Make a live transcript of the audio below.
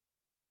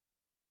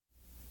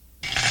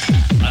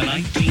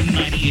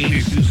1998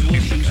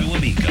 Isuzu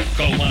Amigo.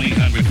 Call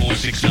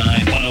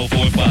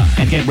 1-800-469-1045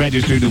 and get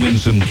registered to win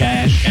some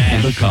cash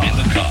and a car.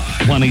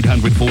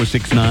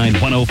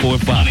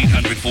 1-800-469-1045.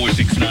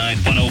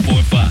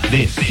 1-800-469-1045.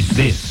 This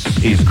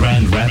is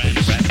Grand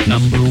Rapids'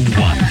 number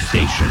one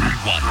station.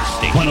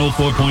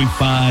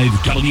 104.5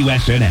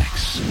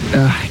 WSNX.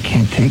 I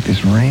can't take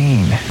this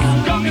rain.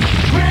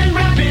 Grand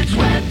Rapids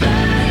weather.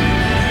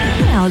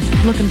 Well,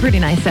 it's looking pretty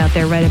nice out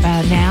there right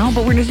about now,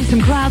 but we're going to see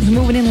some clouds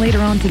moving in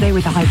later on today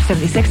with a high of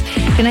 76.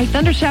 Tonight,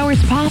 thunder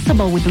showers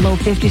possible with the low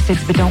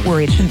 56, but don't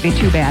worry, it shouldn't be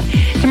too bad.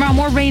 Tomorrow,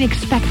 more rain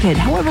expected.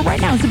 However, right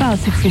now, it's about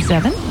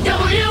 67.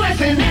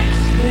 WSNX.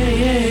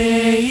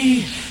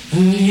 Hey,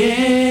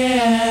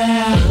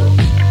 yeah.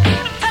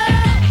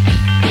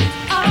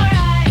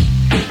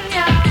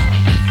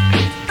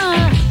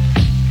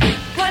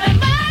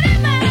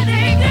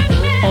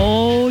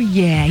 Oh,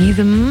 yeah, he's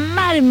a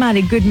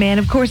mighty good man.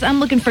 Of course, I'm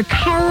looking for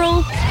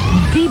Carl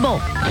Diebel.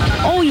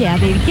 Oh, yeah,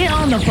 baby. Get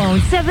on the phone.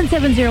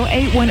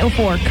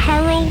 770-8104.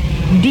 Carl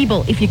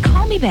Diebel. If you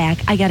call me back,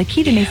 I got a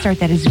key to may start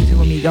that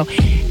Isuzu Amigo.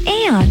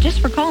 And just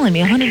for calling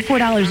me,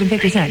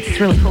 $104.50. It's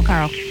really cool,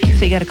 Carl.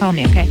 So you got to call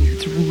me, okay?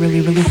 It's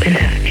really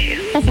simple.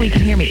 Hopefully you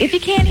can hear me. If you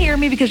can't hear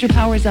me because your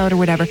power's out or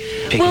whatever,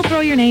 we'll throw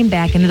your name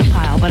back into the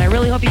pile. But I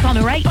really hope you call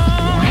me right.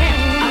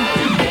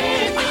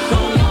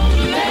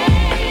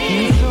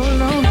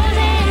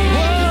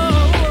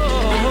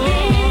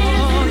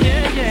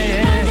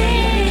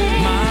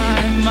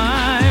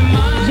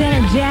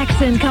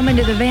 Jackson coming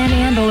to the Van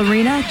Andel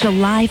Arena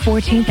July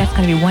 14th. That's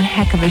going to be one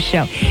heck of a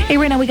show. Hey,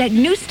 right now we got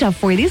new stuff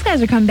for you. These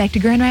guys are coming back to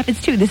Grand Rapids,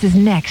 too. This is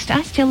Next.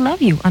 I Still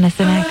Love You on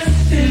SNX. I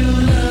still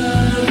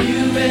love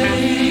you,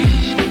 babe.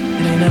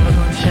 It ain't never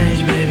gonna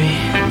change, baby.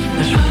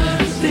 That's right.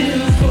 I'm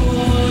still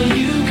for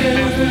you,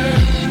 girl.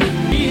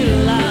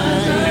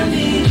 Realize I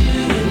need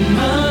you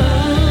more.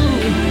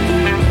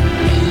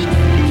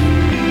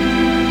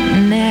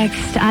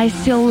 Next, I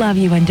Still Love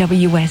You on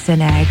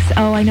WSNX.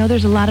 Oh, I know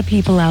there's a lot of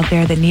people out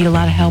there that need a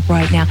lot of help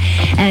right now.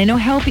 And I know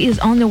help is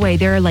on the way.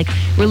 There are like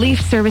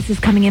relief services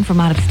coming in from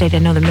out of state. I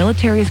know the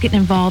military is getting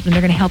involved and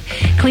they're going to help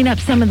clean up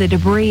some of the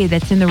debris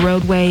that's in the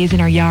roadways,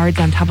 in our yards,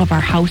 on top of our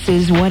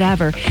houses,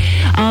 whatever.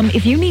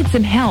 If you need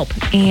some help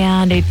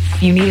and if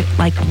you need it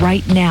like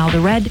right now, the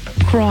Red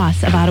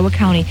Cross of Ottawa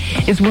County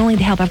is willing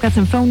to help. I've got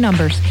some phone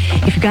numbers.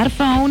 If you've got a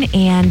phone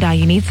and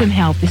you need some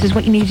help, this is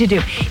what you need to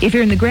do. If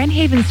you're in the Grand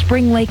Haven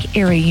Spring Lake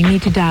area, you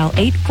need to dial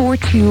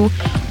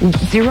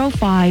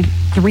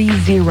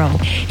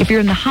 842-0530. If you're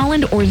in the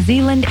Holland or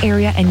Zeeland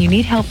area and you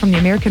need help from the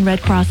American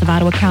Red Cross of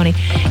Ottawa County,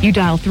 you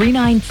dial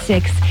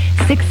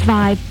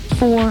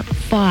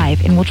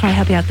 396-6545, and we'll try to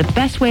help you out the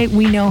best way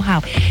we know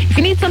how. If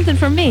you need something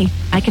from me,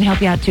 I can help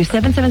you out too.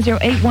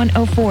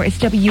 770-8104. It's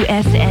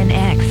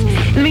WSNX.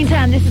 In the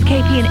meantime, this is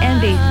KP and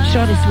Envy.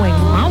 Shortest swing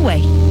my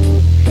way.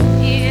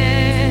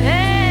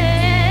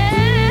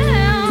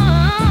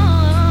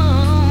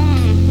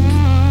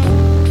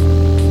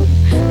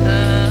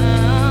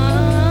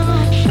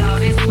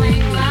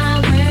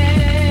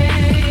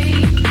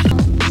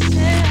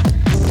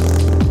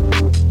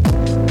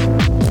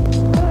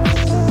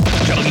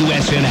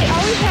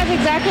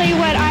 Exactly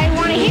what I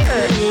want to hear.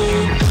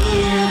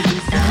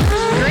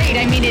 Great.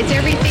 I mean, it's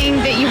everything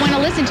that you want to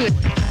listen to.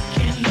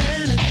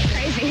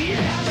 Crazy.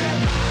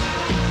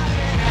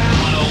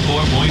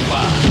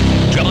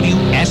 104.5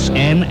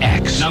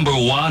 WSNX. Number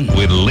one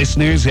with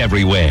listeners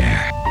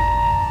everywhere.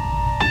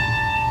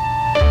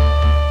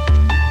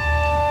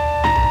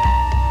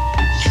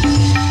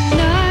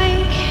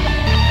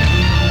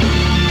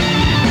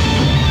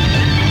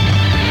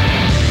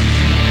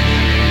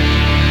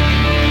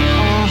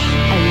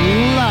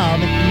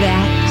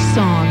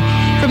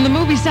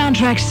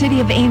 Soundtrack City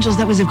of Angels.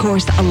 That was, of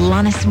course,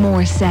 Alanis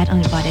Morissette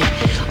on Buddy.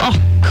 Oh,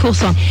 cool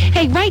song.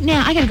 Hey, right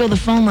now, I got to go to the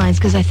phone lines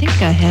because I think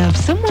I have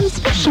someone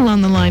special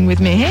on the line with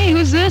me. Hey,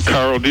 who's this?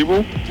 Carl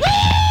Diebel. Woo!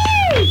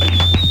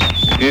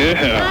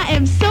 Yeah. I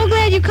am so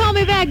glad you called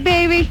me back,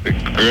 baby.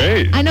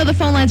 Great. I know the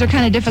phone lines are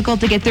kind of difficult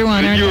to get through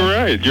on, aren't they? You're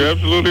right. You're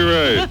absolutely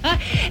right.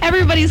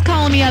 Everybody's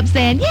calling me up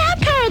saying, yeah,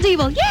 I'm Carl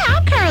Diebel. Yeah,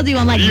 I'm Carl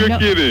Diebel. I'm like, You're no,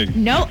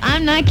 kidding. No,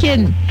 I'm not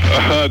kidding.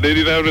 They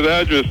didn't have the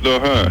address, though,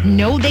 huh?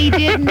 No, they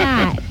did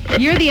not.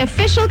 You're the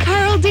official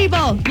Carl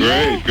Diebel.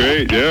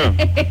 Great, yeah.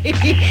 I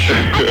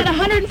got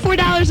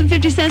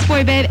 $104.50 for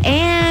you, babe,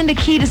 and a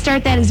key to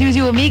start that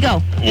Isuzu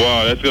Amigo.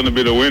 Wow, that's going to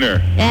be the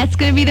winner. That's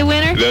going to be the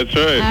winner? That's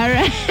right. All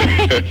right.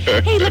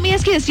 Hey, let me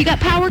ask you this. You got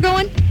power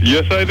going?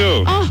 Yes, I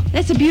do. Oh,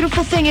 that's a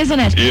beautiful thing, isn't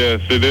it?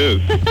 Yes, it is.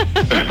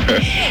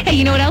 Hey,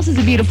 you know what else is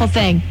a beautiful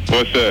thing?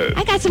 What's that?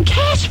 I got some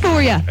cash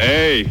for you.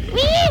 Hey,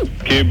 Woo!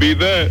 can't beat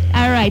that.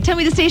 All right, tell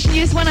me the station you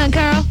just went on,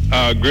 Carl.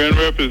 Grand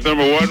Rapids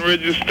number one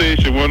radio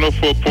station,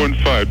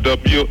 104.5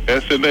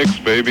 WSNX,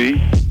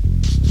 baby.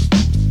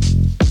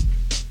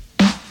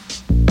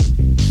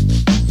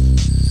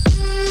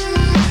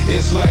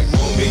 It's like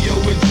Romeo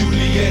and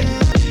Juliet.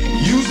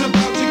 You's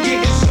about to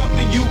get in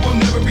something you will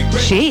never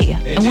regret. Gee,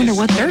 I wonder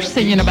what they're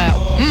singing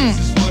about.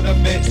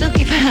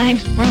 Silky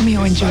Fine,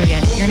 Romeo and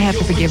Juliet. You're going to have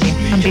to forgive me.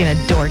 I'm being a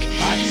dork.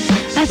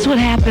 That's what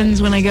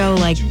happens when I go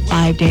like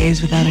 5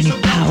 days without any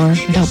power,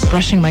 without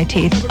brushing my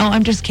teeth. Oh,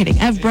 I'm just kidding.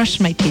 I've brushed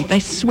my teeth. I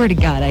swear to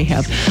God I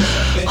have.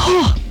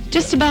 Oh,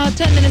 just about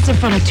 10 minutes in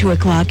front of 2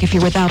 o'clock if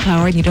you're without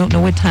power and you don't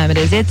know what time it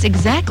is. It's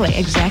exactly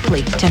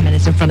 10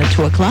 minutes in front of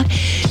 2 o'clock.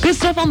 Good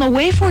stuff on the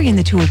way for you in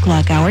the 2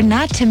 o'clock hour.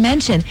 Not to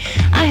mention,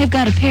 I have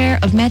got a pair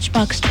of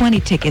Matchbox 20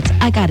 tickets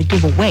I got to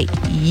give away.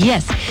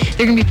 Yes,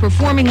 they're going to be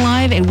performing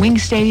live at Wing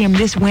Stadium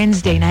this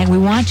Wednesday night. We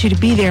want you to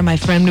be there, my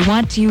friend. We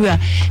want you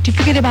to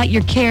forget about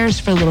your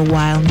cares for a little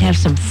while and have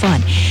some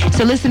fun.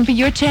 So listen for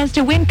your chance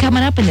to win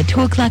coming up in the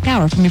 2 o'clock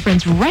hour from your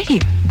friends right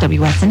here,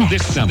 WSNX.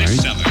 This summer,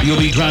 you'll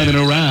be driving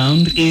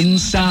around in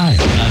style. A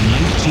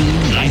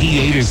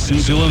 1998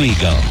 Isuzu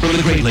Amigo from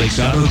the Great Lakes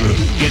Auto Group.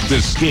 Get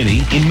the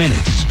Skinny in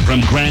minutes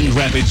from Grand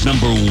Rapids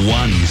number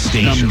 1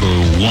 station.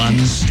 Number 1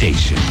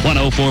 station.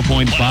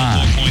 104.5.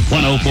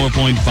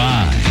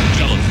 104.5.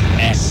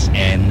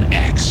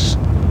 WSNX.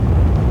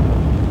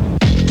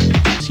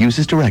 Use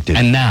as directed.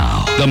 And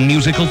now, the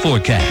musical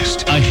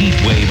forecast. A heat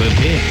wave of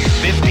hits.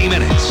 50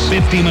 minutes.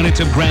 50 minutes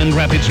of Grand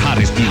Rapids'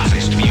 hottest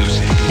music.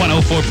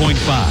 104.5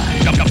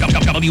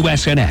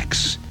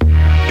 WSNX.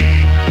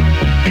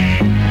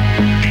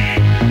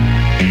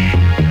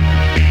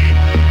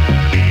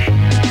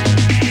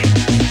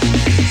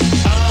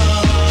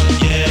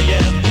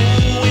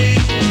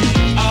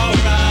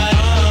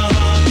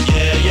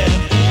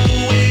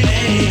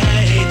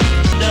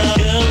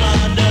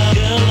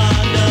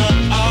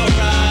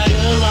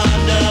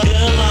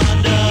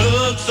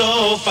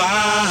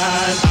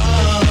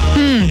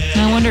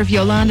 If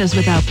Yolanda's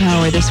without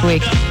power this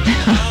week.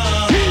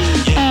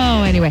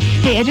 Oh, anyway.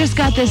 Hey, I just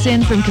got this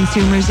in from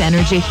Consumers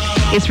Energy.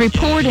 It's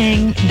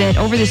reporting that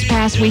over this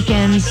past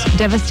weekend's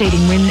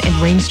devastating wind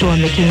and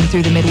rainstorm that came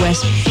through the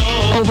Midwest,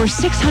 over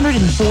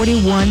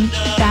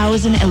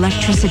 641,000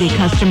 electricity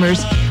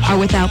customers are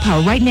without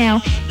power. Right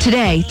now,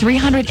 today,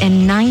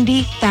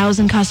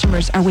 390,000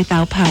 customers are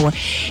without power.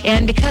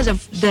 And because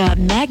of the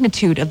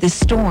magnitude of this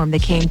storm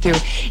that came through,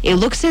 it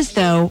looks as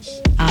though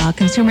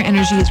Consumer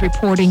Energy is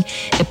reporting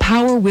the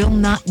power will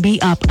not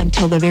be up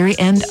until the very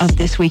end of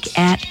this week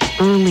at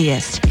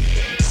earliest.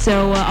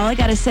 So all I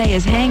got to say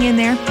is hang in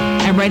there.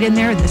 I'm right in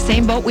there in the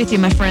same boat with you,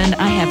 my friend.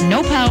 I have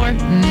no power,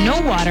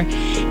 no water.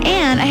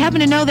 And I happen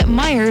to know that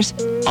Myers,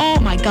 oh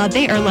my God,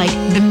 they are like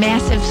the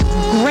massive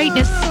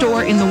greatness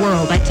store in the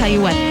world. I tell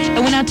you what, I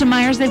went out to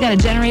Myers. They've got a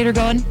generator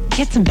going.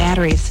 Get some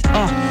batteries.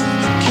 Oh.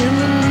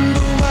 Can't remember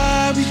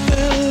why we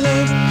fell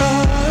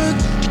apart.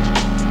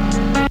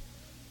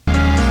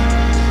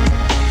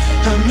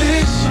 I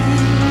miss you.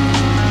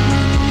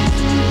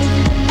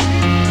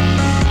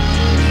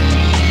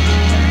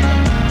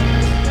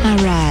 All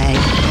right.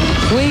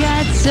 We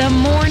got some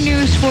more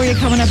news for you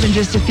coming up in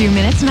just a few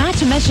minutes. Not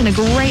to mention a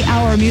great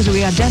hour of music. We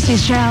got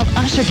Destiny's Child,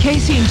 Usher,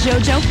 Casey, and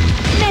JoJo,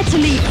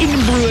 Natalie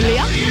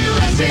Imbruglia.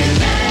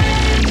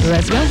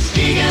 Let's go.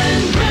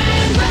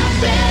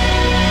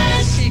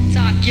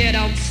 Tick-tock, you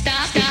don't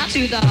stop, stop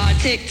to the hard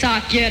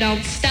tick-tock, you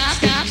don't stop,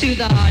 stop to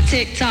the hard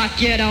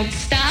tick-tock, you don't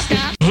stop,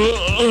 stop.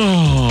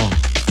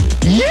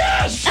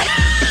 Yes!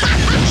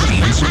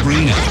 Steve and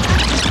Sabrina.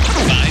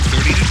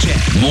 5:30 to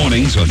 10.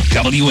 Mornings on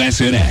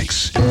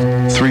WSNX.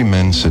 3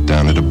 men sit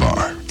down at a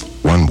bar.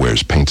 One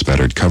wears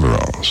paint-spattered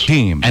coveralls.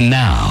 Team. And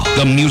now,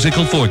 the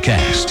musical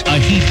forecast. A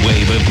heat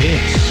wave of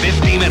hits.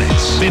 50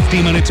 minutes.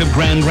 50 minutes of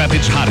Grand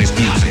Rapids' hottest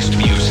music.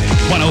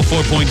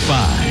 104.5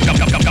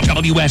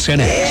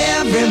 WSNX.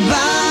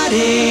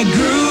 Everybody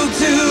grew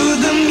to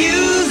the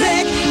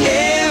music.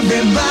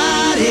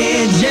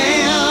 Everybody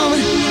jam.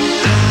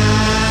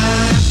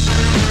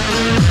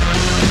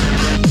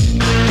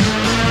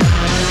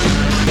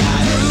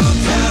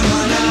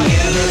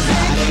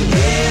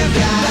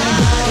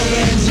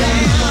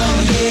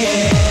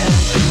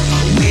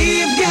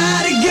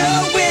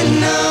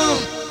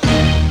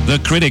 The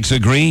critics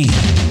agree.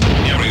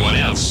 Everyone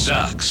else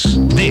sucks.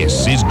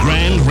 This is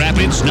Grand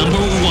Rapids number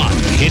 1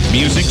 hit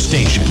music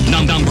station.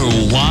 Number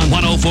 1,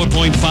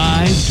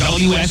 104.5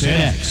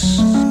 WSNX.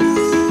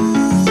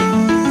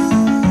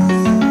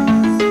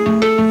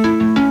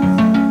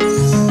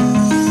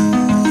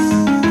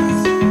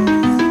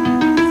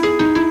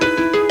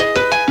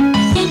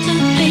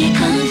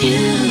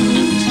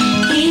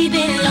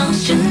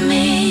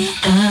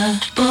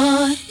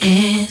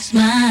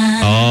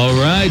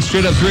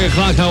 Straight up 3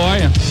 o'clock, how are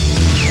you?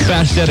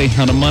 Fast Eddie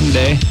on a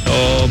Monday.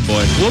 Oh,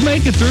 boy. We'll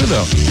make it through,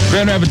 though.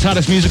 Grand Rapids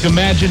hottest music,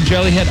 Imagine,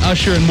 Jellyhead,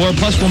 Usher, and more.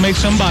 Plus, we'll make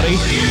somebody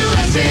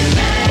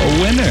a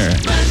winner.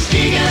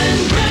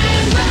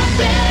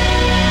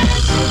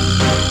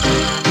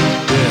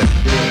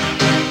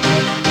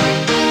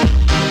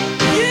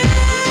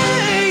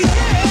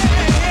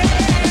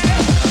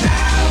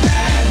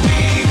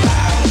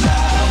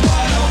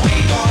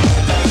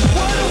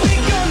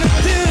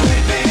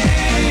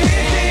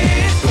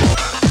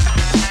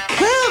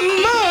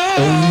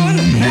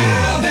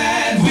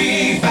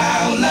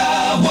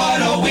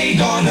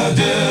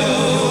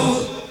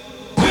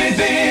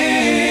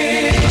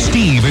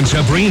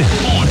 Sabrina.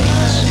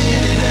 Mornings.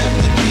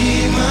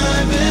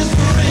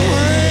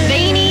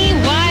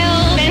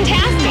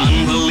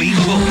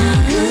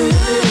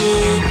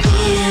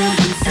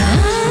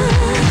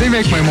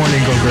 my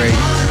morning go great.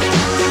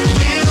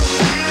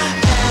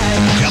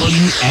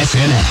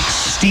 WSNX.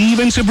 Steve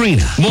and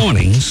Sabrina.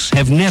 Mornings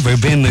have never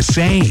been the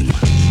same.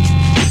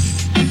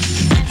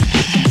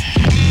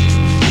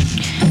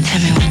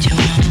 Tell me what you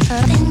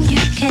want.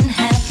 You can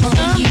have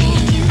what you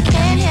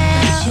can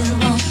have.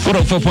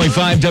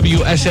 104.5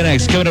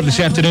 WSNX. Coming up this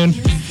afternoon,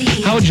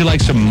 how would you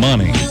like some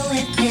money?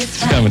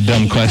 It's kind of a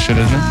dumb question,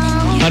 isn't it?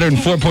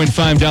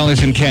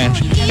 $104.5 in cash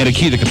and a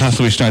key that could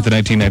possibly start the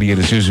 1998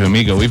 Isuzu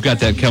Amigo. We've got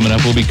that coming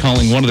up. We'll be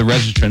calling one of the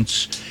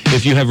registrants.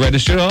 If you have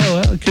registered,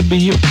 well, it could be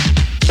you.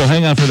 So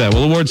hang on for that.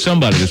 We'll award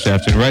somebody this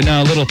afternoon. Right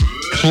now, a little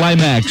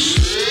climax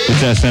with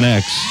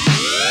SNX.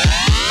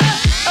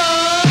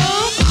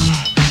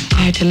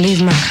 I had to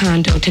leave my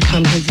condo to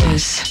come to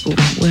this.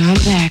 Well, I'm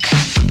back,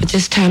 but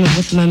this time I'm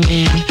with my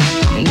man.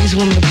 And these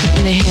women are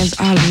putting their hands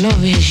all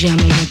over his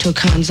Yamamoto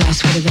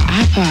Kansas with the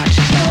iPod.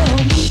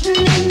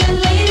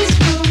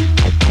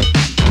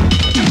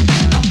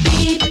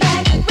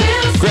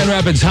 Grand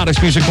Rapids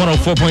hottest music,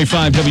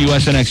 104.5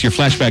 WSNX, your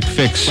flashback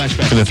fix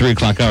for the 3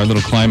 o'clock hour.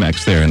 Little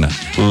climax there in the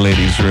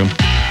ladies' room.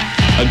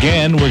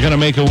 Again, we're going to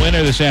make a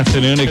winner this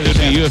afternoon. It could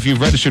be you if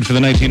you've registered for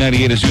the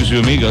 1998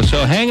 Isuzu Amigo.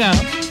 So hang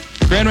out.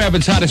 Grand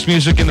Rapids hottest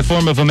music in the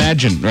form of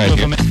Imagine right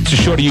here. It's a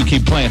shorty you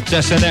keep playing. It's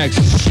SNX.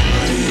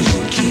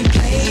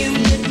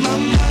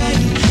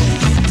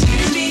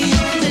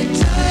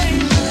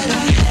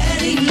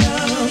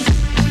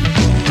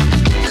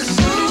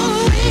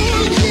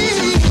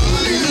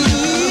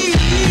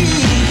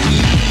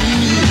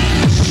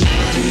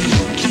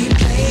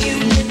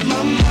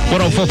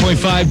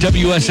 .5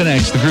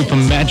 WSNX, the group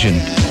Imagine.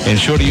 And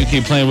shorty, you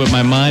keep playing with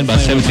my mind. About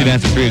 17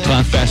 after 3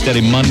 o'clock. Fast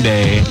Eddie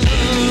Monday.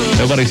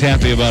 Nobody's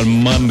happy about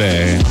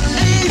Monday.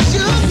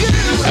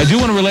 I do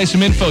want to relay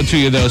some info to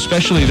you, though,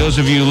 especially those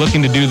of you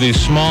looking to do the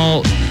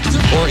small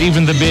or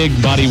even the big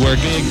bodywork,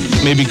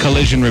 maybe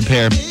collision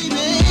repair,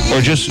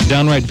 or just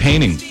downright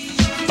painting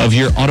of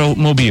your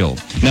automobile.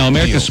 Now,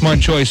 America's Smart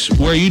Choice,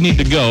 where you need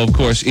to go, of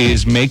course,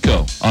 is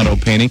Mako Auto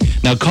Painting.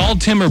 Now, call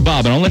Tim or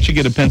Bob, and I'll let you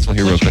get a pencil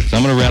here real quick. So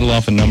I'm going to rattle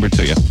off a number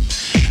to you.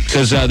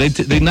 Because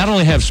they not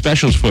only have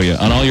specials for you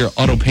on all your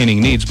auto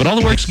painting needs, but all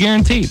the work's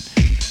guaranteed.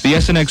 The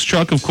SNX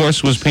truck, of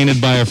course, was painted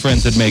by our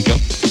friends at Mako.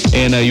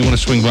 And you want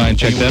to swing by and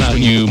check that out,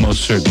 you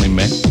most certainly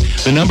may.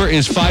 The number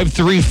is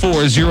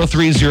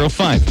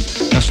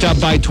 534-0305. Now stop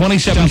by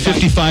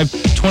 2755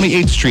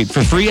 28th Street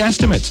for free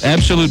estimates.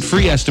 Absolute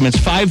free estimates.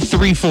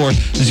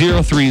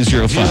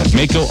 534-0305.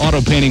 Mako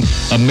Auto Painting,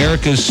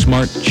 America's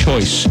Smart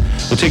Choice.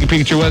 We'll take a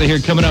peek at your weather here.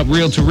 Coming up,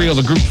 Reel to Reel,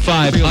 the Group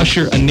 5.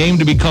 Usher, a name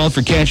to be called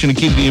for cash and a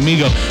key to the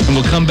Amigo. And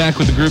we'll come back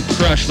with the Group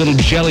Crush. Little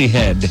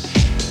Jellyhead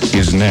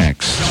is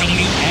next.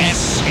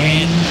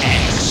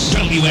 WSNX.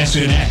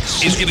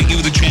 WSNX is giving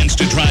you the chance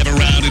to drive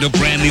around in a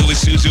brand new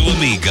Isuzu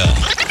Amigo.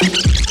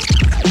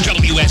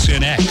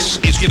 WSNX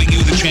is giving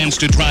you the chance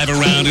to drive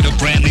around in a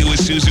brand new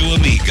Isuzu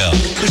Amigo.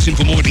 Listen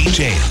for more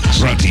details.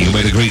 Brought to you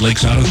by the Great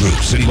Lakes Auto Group,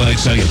 Citywide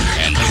Cellular,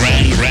 and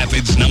Grand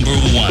Rapids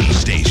 #1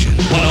 station.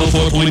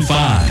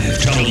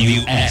 104.5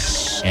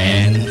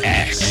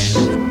 WSNX.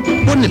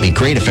 Wouldn't it be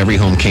great if every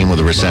home came with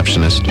a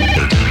receptionist?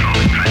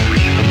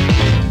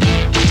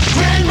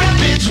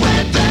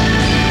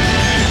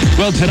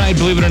 Well, tonight,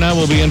 believe it or not,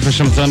 we'll be in for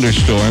some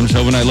thunderstorms.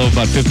 Overnight low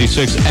about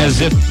 56,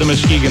 as if the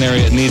Muskegon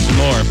area needs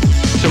more.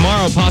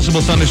 Tomorrow,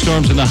 possible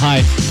thunderstorms in the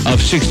high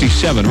of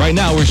 67. Right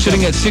now, we're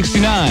sitting at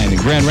 69 in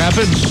Grand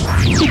Rapids.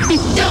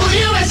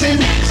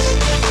 WSNX.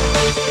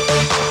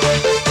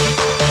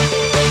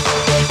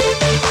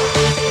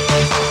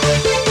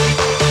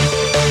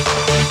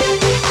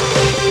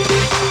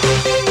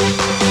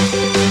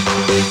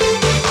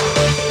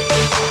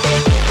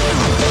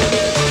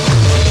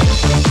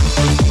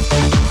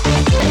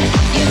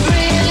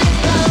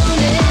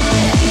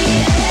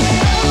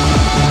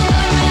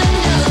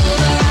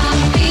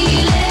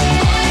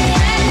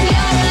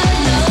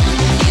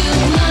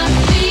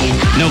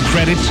 No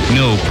credit,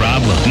 no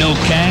problem. No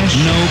cash,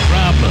 no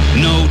problem.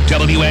 No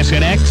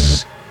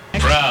WSNX,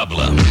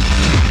 problem.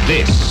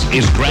 This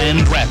is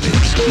Grand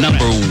Rapids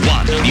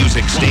 #1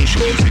 music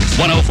station.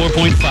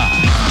 104.5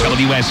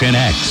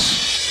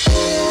 WSNX.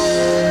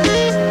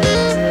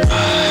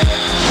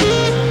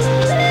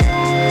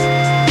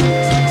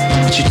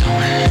 What you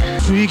doing?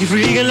 Freaky,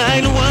 freaky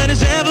like no one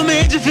has ever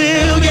made you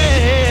feel,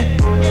 yeah.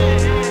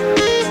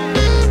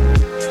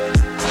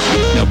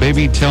 Now,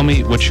 baby, tell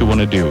me what you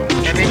want to do.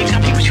 Baby, tell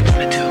me what you want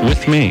to do.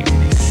 With me.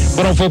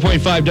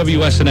 104.5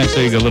 WSNX.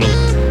 There you go,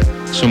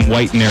 some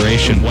white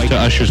narration to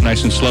Usher's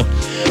Nice and Slow.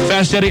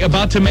 Fast Eddie,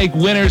 about to make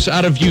winners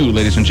out of you,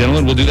 ladies and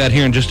gentlemen. We'll do that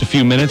here in just a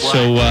few minutes,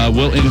 so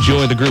we'll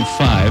enjoy the Group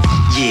 5.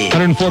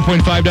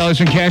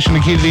 $104.5 in cash and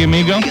the key to the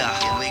Amigo.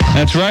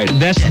 That's right,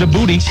 that's the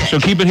booty, so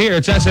keep it here.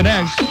 It's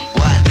SNX.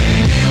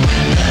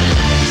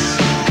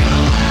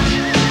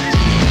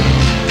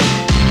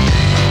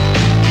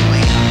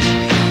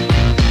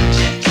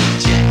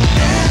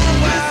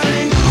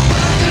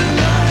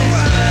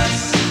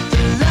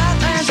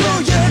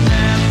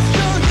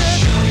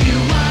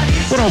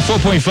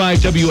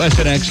 104.5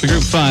 WSNX, the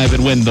Group 5,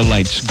 and When the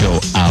Lights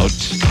Go Out.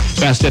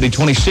 Fast Eddie,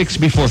 26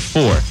 before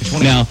 4.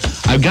 Now,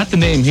 I've got the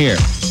name here.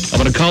 I'm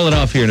going to call it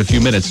off here in a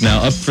few minutes.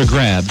 Now, up for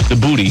grab, the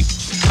booty.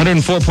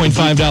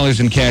 $104.5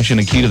 in cash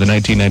and a key to the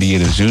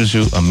 1998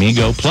 Isuzu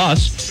Amigo.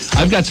 Plus,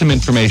 I've got some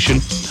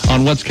information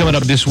on what's coming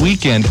up this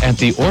weekend at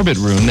the Orbit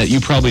Room that you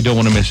probably don't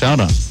want to miss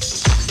out on.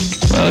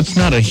 Well, it's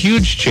not a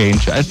huge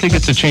change. I think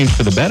it's a change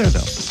for the better,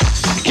 though.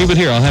 Keep it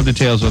here. I'll have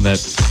details on that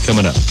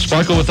coming up.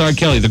 Sparkle with R.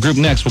 Kelly. The group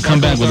next will come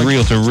back with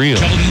Real to Real.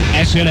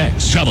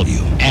 WSNX.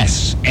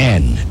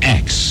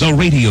 WSNX. The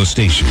radio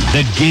station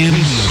that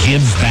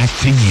gives back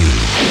to you.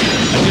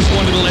 I just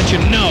wanted to let you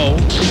know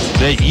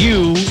that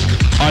you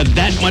are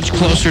that much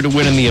closer to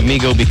winning the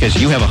Amigo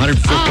because you have $104.5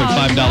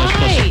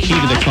 plus a key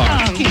to the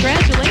car.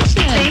 Congratulations.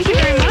 Thank you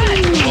very much.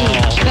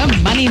 The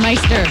Money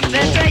Meister.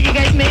 That's right. You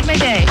guys made my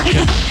day.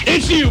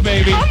 It's you,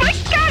 baby. Oh, my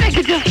God. I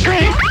could just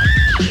scream.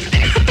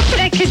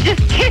 I could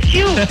just kiss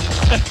you.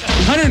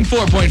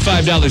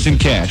 $104.5 in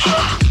cash.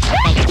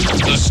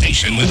 The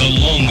station with the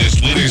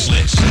longest winners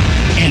list.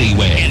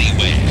 Anywhere.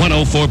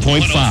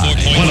 104.5.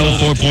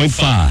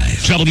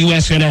 104.5.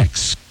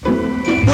 WSNX.